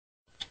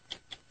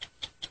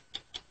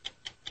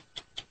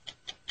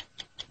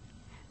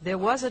There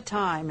was a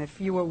time,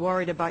 if you were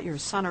worried about your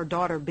son or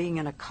daughter being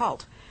in a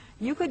cult,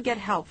 you could get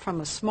help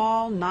from a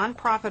small,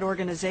 non-profit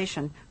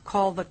organization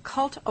called the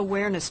Cult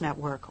Awareness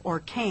Network, or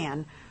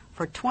CAN,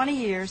 for 20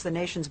 years the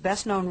nation's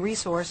best-known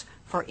resource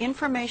for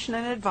information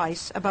and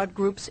advice about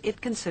groups it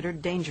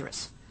considered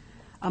dangerous.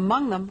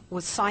 Among them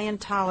was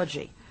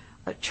Scientology,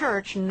 a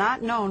church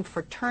not known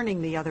for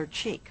turning the other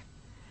cheek.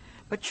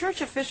 But church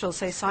officials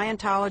say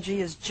Scientology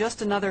is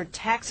just another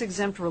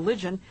tax-exempt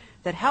religion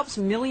that helps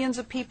millions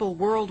of people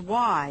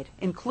worldwide,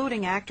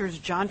 including actors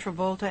John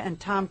Travolta and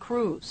Tom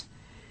Cruise.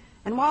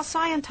 And while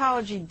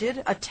Scientology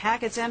did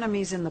attack its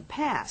enemies in the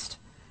past,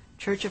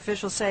 church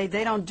officials say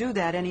they don't do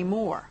that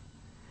anymore.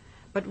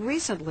 But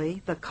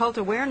recently, the Cult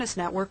Awareness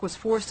Network was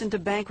forced into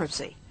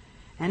bankruptcy,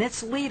 and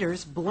its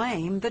leaders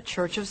blame the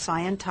Church of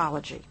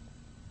Scientology.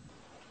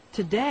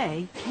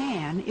 Today,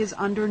 CAN is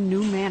under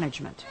new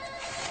management.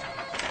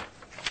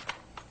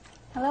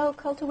 Hello,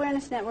 Cult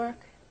Awareness Network.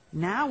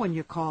 Now when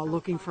you call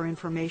looking for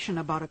information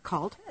about a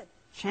cult,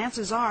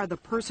 chances are the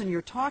person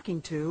you're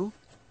talking to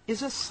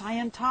is a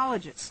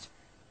Scientologist.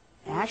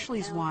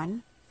 Ashley's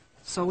one,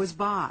 so is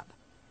Bob.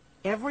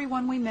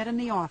 Everyone we met in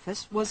the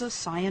office was a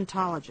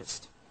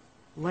Scientologist.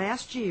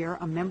 Last year,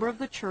 a member of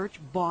the church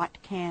bought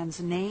CAN's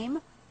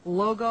name,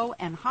 logo,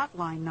 and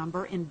hotline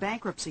number in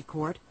bankruptcy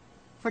court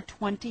for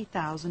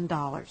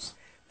 $20,000.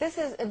 This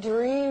is a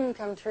dream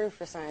come true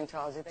for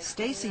Scientology.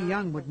 Stacy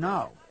Young would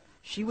know.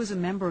 She was a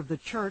member of the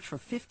church for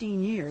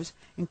 15 years,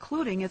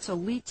 including its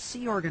elite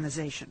C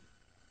organization.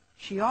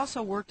 She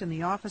also worked in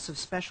the Office of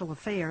Special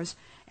Affairs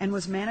and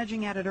was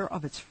managing editor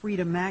of its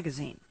Freedom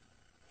magazine.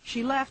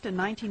 She left in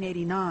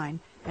 1989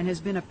 and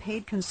has been a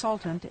paid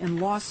consultant in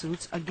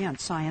lawsuits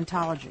against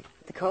Scientology.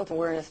 The Cult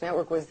Awareness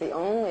Network was the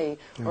only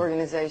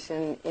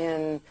organization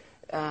in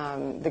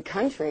the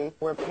country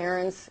where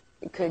parents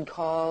could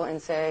call and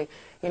say,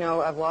 you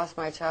know, I've lost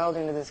my child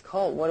into this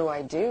cult, what do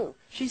I do?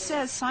 She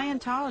says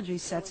Scientology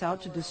sets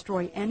out to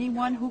destroy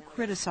anyone who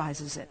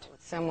criticizes it.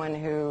 Someone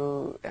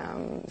who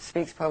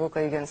speaks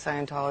publicly against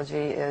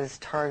Scientology is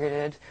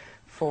targeted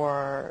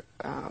for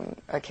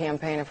a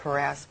campaign of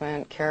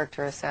harassment,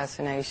 character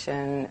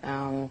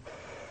assassination,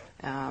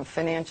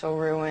 financial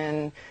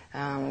ruin.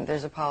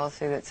 There's a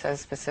policy that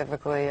says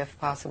specifically, if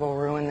possible,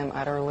 ruin them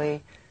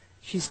utterly.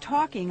 She's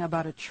talking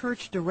about a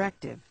church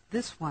directive,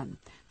 this one,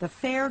 the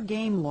Fair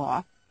Game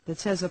Law, that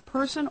says a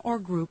person or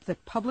group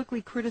that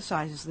publicly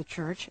criticizes the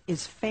church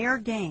is fair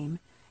game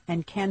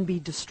and can be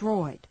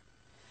destroyed.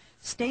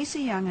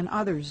 Stacy Young and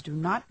others do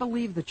not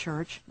believe the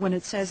church when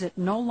it says it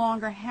no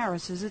longer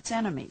harasses its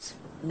enemies.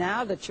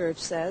 Now the church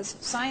says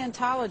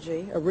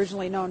Scientology,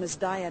 originally known as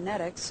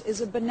Dianetics,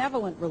 is a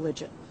benevolent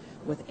religion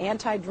with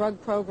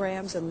anti-drug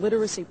programs and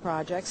literacy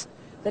projects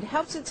that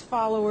helps its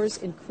followers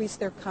increase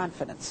their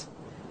confidence.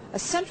 A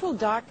central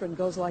doctrine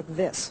goes like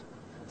this.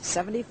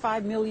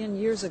 75 million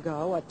years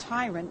ago, a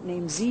tyrant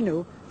named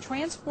Xenu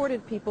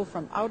transported people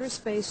from outer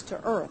space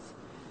to Earth,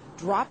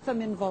 dropped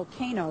them in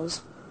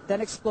volcanoes,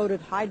 then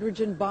exploded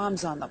hydrogen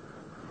bombs on them.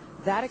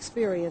 That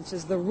experience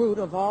is the root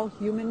of all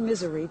human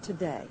misery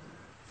today.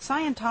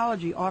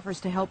 Scientology offers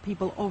to help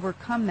people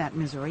overcome that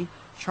misery,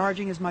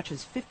 charging as much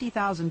as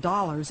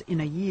 $50,000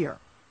 in a year.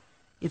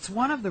 It's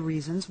one of the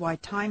reasons why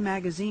Time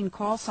magazine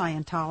calls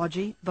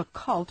Scientology the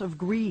cult of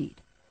greed.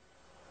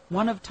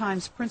 One of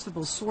Time's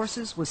principal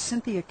sources was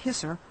Cynthia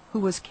Kisser,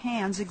 who was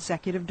CAN's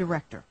executive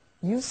director.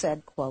 You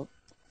said, quote,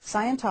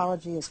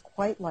 Scientology is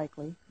quite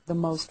likely the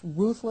most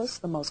ruthless,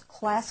 the most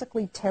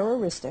classically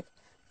terroristic,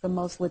 the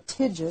most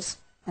litigious,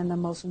 and the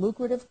most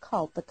lucrative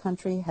cult the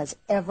country has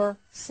ever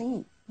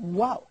seen.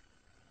 Wow,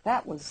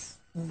 that was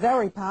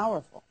very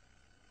powerful.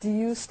 Do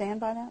you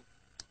stand by that?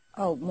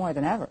 Oh, more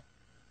than ever.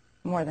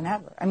 More than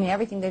ever. I mean,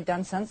 everything they've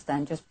done since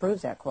then just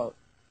proves that quote.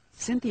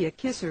 Cynthia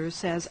Kisser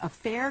says a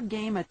fair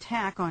game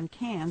attack on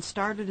CAN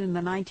started in the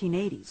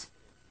 1980s,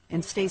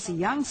 and Stacy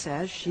Young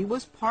says she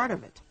was part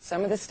of it.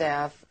 Some of the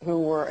staff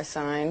who were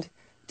assigned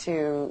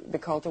to the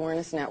Cult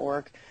Awareness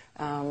Network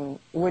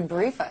would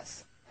brief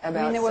us about.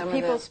 I mean, there were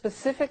people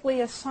specifically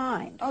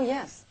assigned. Oh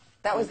yes,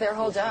 that was their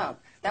whole job.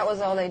 That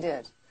was all they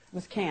did.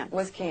 Was CAN.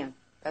 Was CAN.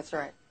 That's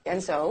right.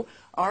 And so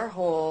our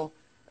whole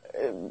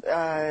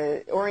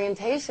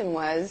orientation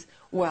was,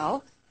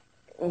 well,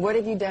 what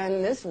have you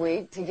done this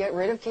week to get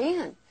rid of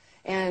CAN?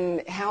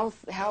 And how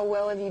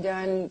well have you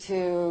done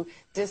to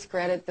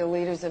discredit the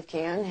leaders of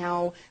CAN?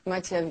 How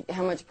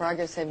much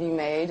progress have you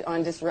made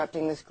on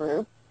disrupting this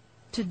group?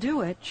 To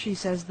do it, she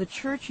says the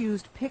church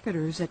used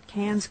picketers at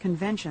CAN's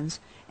conventions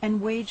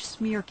and waged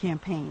smear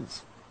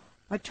campaigns.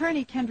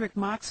 Attorney Kendrick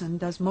Moxon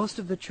does most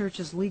of the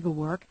church's legal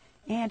work,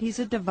 and he's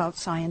a devout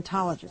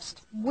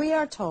Scientologist. We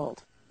are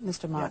told,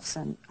 Mr.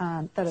 Moxon,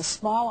 that a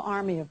small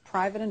army of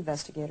private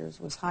investigators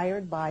was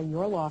hired by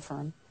your law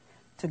firm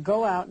to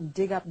go out and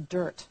dig up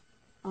dirt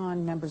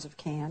on members of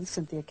CAN,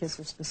 Cynthia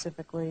Kisser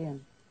specifically,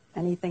 and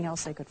anything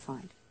else they could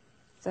find.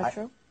 Is that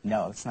true?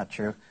 No, it's not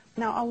true.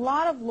 Now, a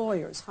lot of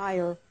lawyers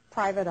hire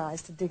private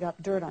eyes to dig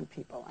up dirt on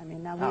people. I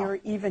mean, now we're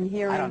even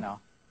hearing... I don't know.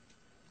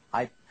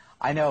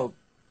 I know,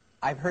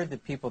 I've heard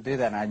that people do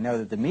that, and I know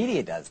that the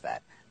media does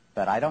that.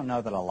 but I don't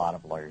know that a lot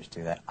of lawyers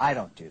do that. I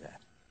don't do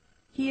that.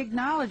 He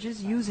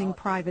acknowledges using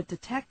private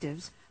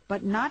detectives,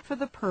 but not for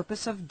the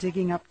purpose of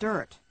digging up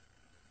dirt.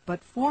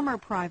 But former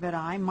private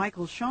eye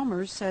Michael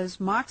Schomers says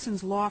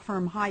Moxon's law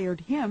firm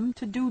hired him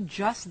to do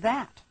just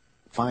that.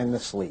 Find the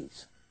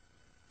sleaze,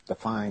 to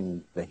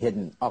find the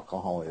hidden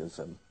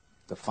alcoholism,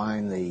 to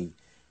find the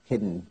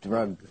hidden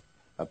drug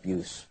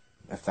abuse,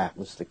 if that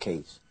was the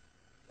case.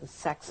 The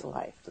sex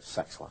life. The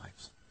sex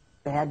lives.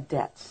 Bad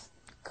debts.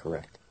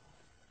 Correct.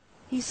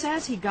 He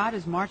says he got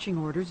his marching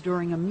orders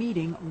during a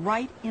meeting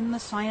right in the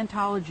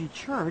Scientology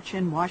church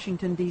in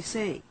Washington,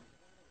 D.C.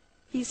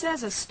 He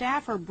says a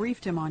staffer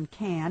briefed him on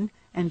Can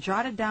and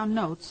jotted down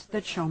notes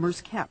that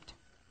Schomers kept.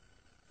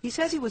 He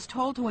says he was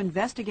told to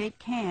investigate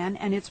Can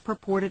and its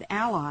purported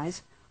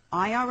allies,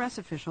 IRS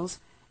officials,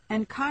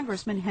 and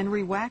Congressman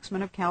Henry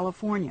Waxman of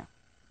California.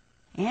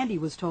 And he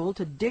was told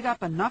to dig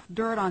up enough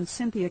dirt on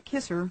Cynthia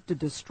Kisser to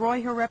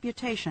destroy her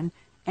reputation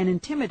and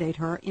intimidate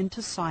her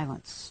into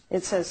silence.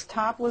 It says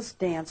topless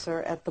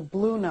dancer at the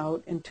Blue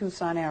Note in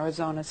Tucson,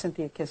 Arizona,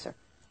 Cynthia Kisser.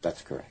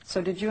 That's correct.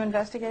 So did you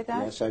investigate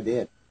that? Yes, I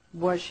did.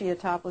 Was she a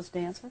topless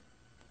dancer?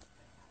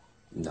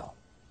 No.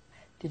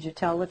 Did you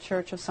tell the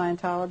Church of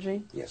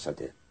Scientology Yes, I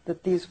did.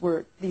 that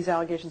these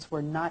allegations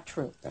were not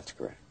true? That's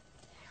correct.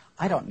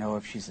 I don't know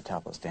if she's a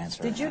topless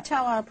dancer. Did you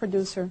tell our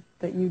producer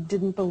that you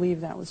didn't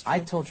believe that was true? I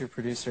told your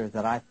producer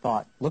that I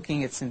thought,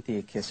 looking at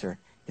Cynthia Kisser,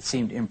 it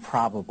seemed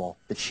improbable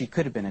that she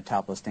could have been a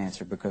topless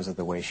dancer because of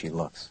the way she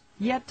looks.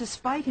 Yet,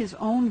 despite his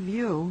own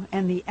view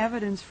and the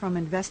evidence from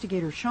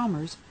investigator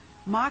Schomers,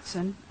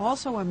 Moxon,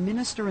 also a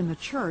minister in the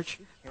church,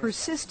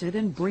 persisted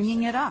in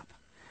bringing it up.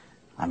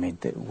 I mean,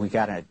 we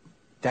got a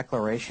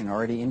declaration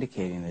already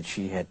indicating that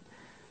she had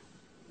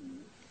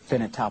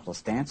been a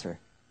topless dancer.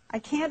 I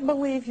can't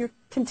believe you're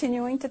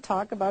continuing to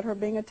talk about her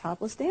being a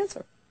topless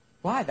dancer.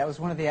 Why? That was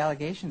one of the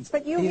allegations.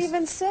 But you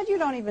even said you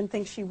don't even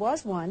think she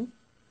was one.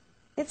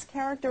 It's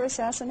character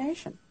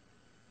assassination.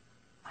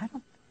 I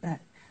don't...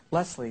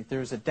 Leslie,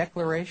 there's a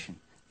declaration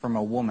from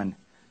a woman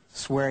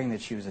swearing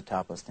that she was a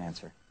topless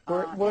dancer.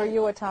 Were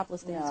you a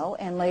topless dancer? No,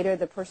 and later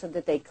the person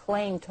that they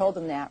claimed told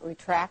them that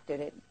retracted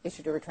it,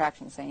 issued a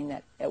retraction saying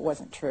that it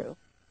wasn't true.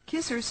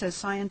 Kisser says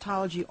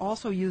Scientology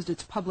also used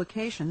its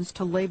publications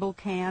to label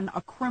Can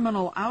a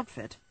criminal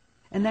outfit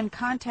and then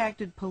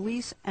contacted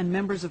police and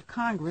members of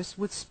Congress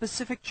with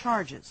specific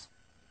charges.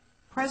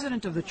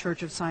 President of the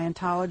Church of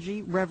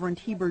Scientology, Reverend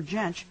Heber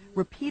Jensch,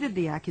 repeated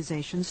the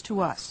accusations to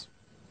us.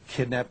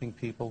 Kidnapping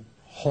people,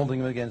 holding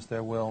them against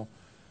their will,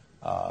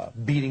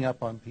 beating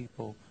up on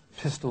people,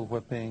 pistol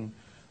whipping,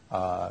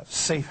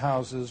 safe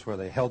houses where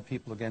they held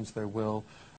people against their will,